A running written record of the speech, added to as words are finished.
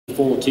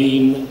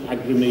2014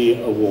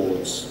 AgriMe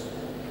Awards.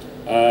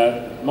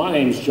 My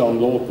name's John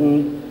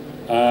Lawton.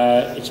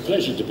 It's a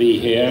pleasure to be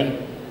here.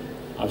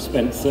 I've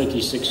spent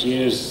 36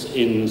 years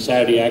in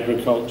Saudi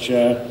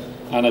agriculture,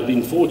 and I've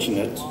been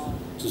fortunate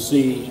to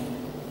see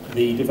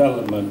the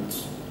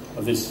development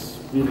of this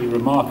really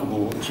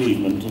remarkable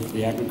achievement of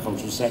the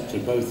agricultural sector,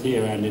 both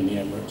here and in the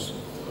Emirates.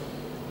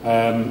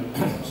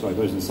 Both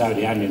in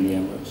Saudi and in the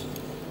Emirates.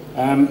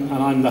 And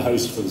I'm the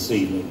host for this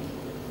evening.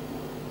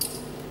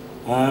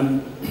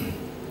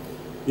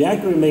 The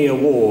AgriMe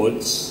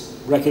Awards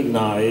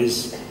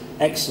recognise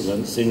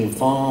excellence in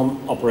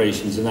farm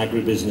operations and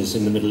agribusiness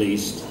in the Middle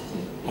East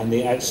and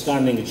the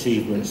outstanding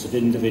achievements of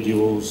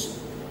individuals,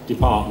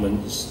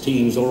 departments,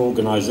 teams or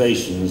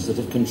organisations that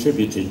have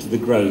contributed to the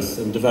growth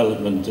and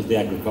development of the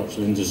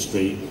agricultural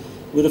industry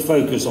with a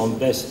focus on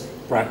best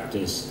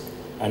practice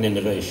and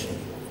innovation.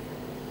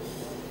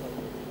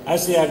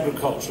 As the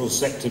agricultural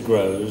sector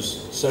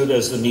grows, so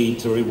does the need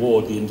to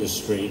reward the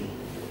industry,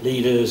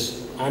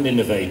 leaders and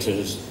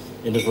innovators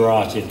in a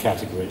variety of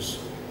categories.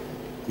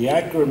 The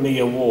AgriMe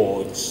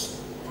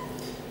Awards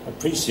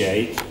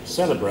appreciate,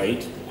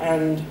 celebrate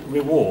and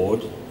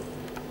reward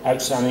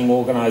outstanding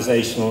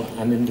organisational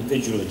and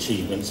individual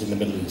achievements in the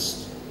Middle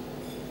East.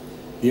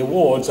 The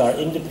awards are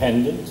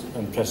independent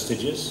and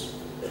prestigious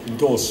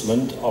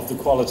endorsement of the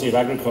quality of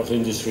agricultural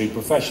industry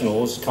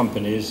professionals,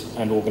 companies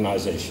and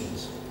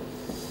organisations.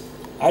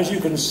 As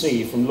you can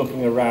see from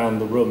looking around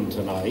the room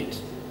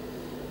tonight,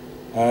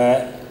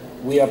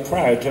 we are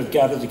proud to have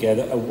gathered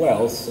together a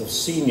wealth of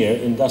senior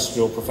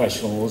industrial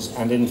professionals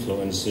and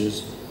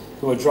influencers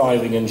who are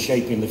driving and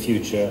shaping the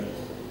future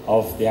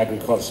of the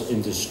agricultural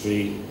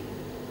industry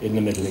in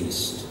the Middle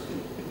East.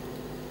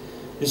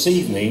 This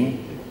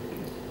evening,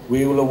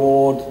 we will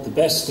award the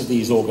best of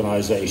these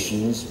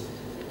organisations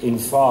in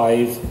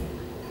 5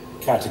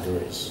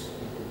 categories.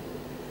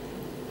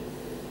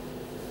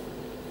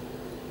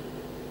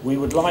 We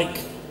would like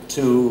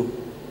to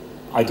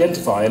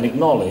identify and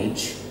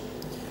acknowledge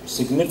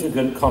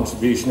significant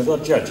contribution of our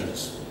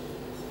judges.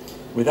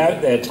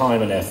 Without their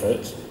time and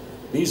effort,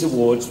 these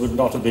awards would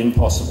not have been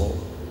possible.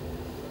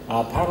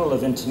 Our panel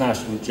of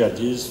international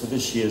judges for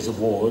this year's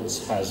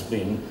awards has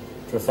been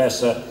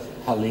Professor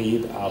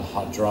Khalid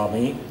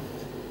Al-Hadrami,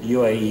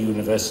 UAE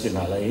University in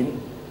Al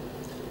Ain,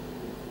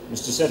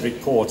 Mr.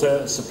 Cedric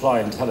Porter, Supply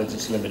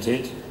Intelligence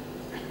Limited,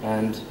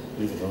 and,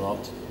 believe it or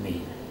not,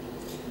 me.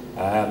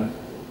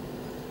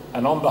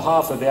 And on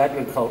behalf of the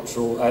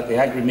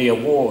AgriMe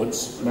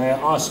Awards, may I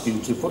ask you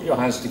to put your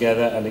hands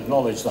together and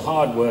acknowledge the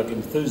hard work,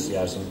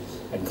 enthusiasm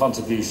and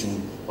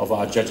contribution of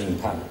our judging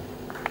panel.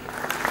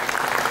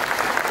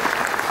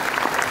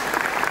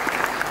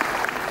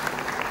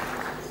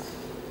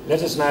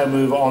 Let us now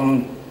move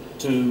on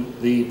to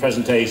the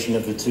presentation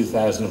of the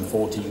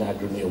 2014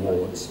 AgriMe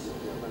Awards.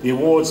 The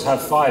awards have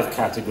 5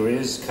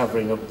 categories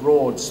covering a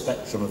broad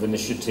spectrum of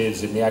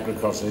initiatives in the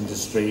agricultural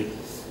industry,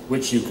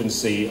 which you can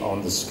see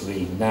on the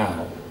screen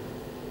now.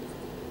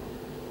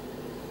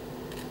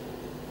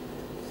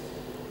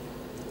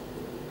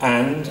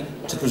 And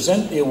to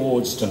present the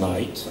awards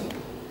tonight,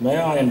 may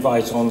I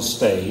invite on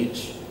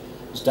stage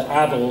Mr.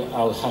 Adil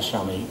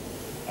Al-Hashami,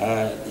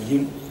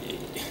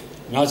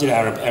 United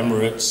Arab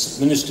Emirates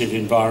Ministry of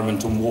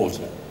Environment and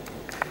Water.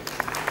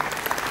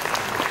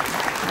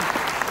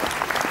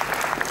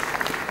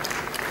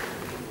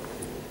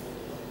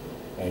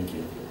 Thank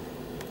you.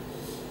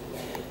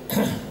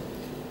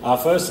 Our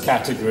first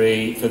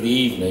category for the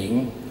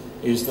evening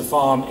is the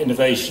Farm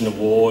Innovation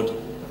Award,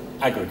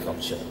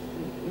 Agriculture.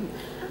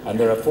 And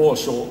there are 4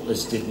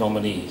 shortlisted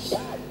nominees.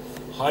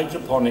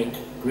 Hydroponic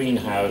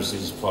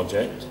Greenhouses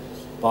Project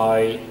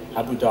by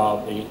Abu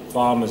Dhabi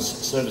Farmers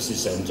Services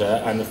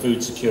Centre and the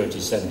Food Security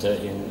Centre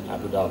in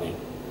Abu Dhabi.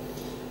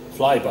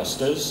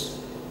 Flybusters,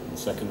 the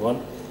second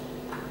one.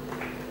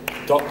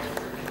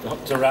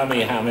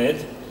 Dr.Rami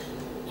Hamad,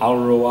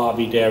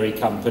 Al-Rawabi Dairy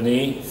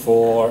Company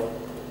for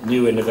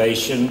new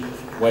innovation,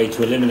 way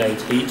to eliminate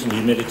heat and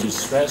humidity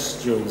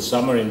stress during the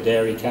summer in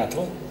dairy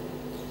cattle.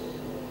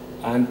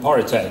 And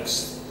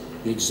Poritex,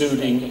 the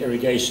exuding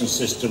irrigation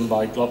system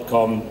by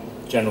Globcom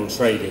General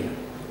Trading.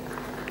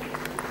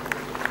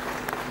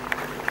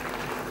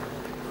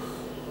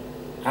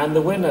 And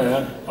the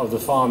winner of the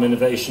Farm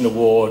Innovation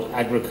Award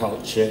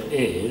Agriculture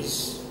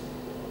is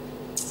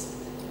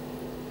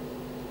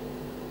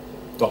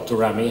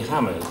Dr.Rami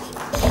Hamad,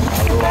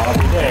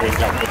 Al-Rawabi Dairy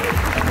Company.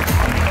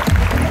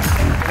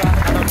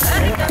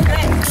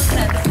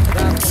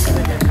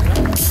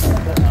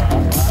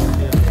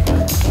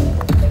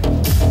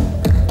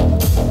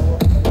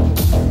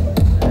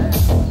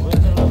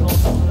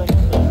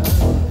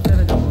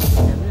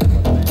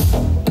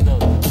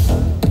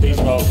 Please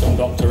welcome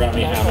Dr.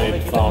 Rami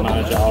Hamad, Farm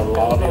Manager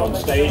Al-Rawabi, on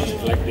stage to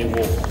collect the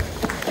award.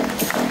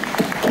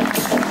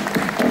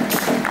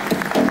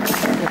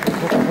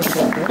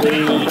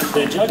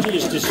 The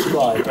judges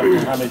described Dr.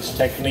 Hamad's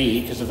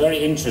technique as a very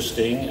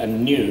interesting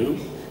and new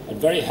and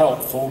very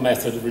helpful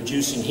method of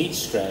reducing heat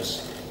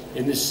stress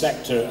in this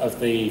sector of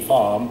the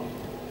farm,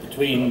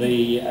 between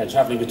the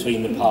travelling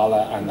between the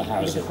parlour and the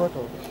housing.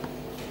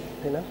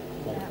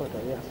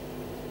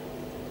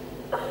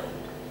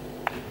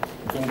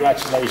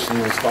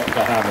 Congratulations,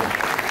 Dr. Hamad.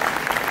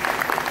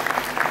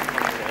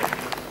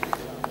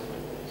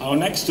 Our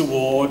next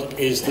award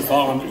is the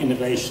Farm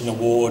Innovation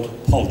Award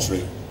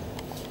Poultry,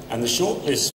 and the shortlist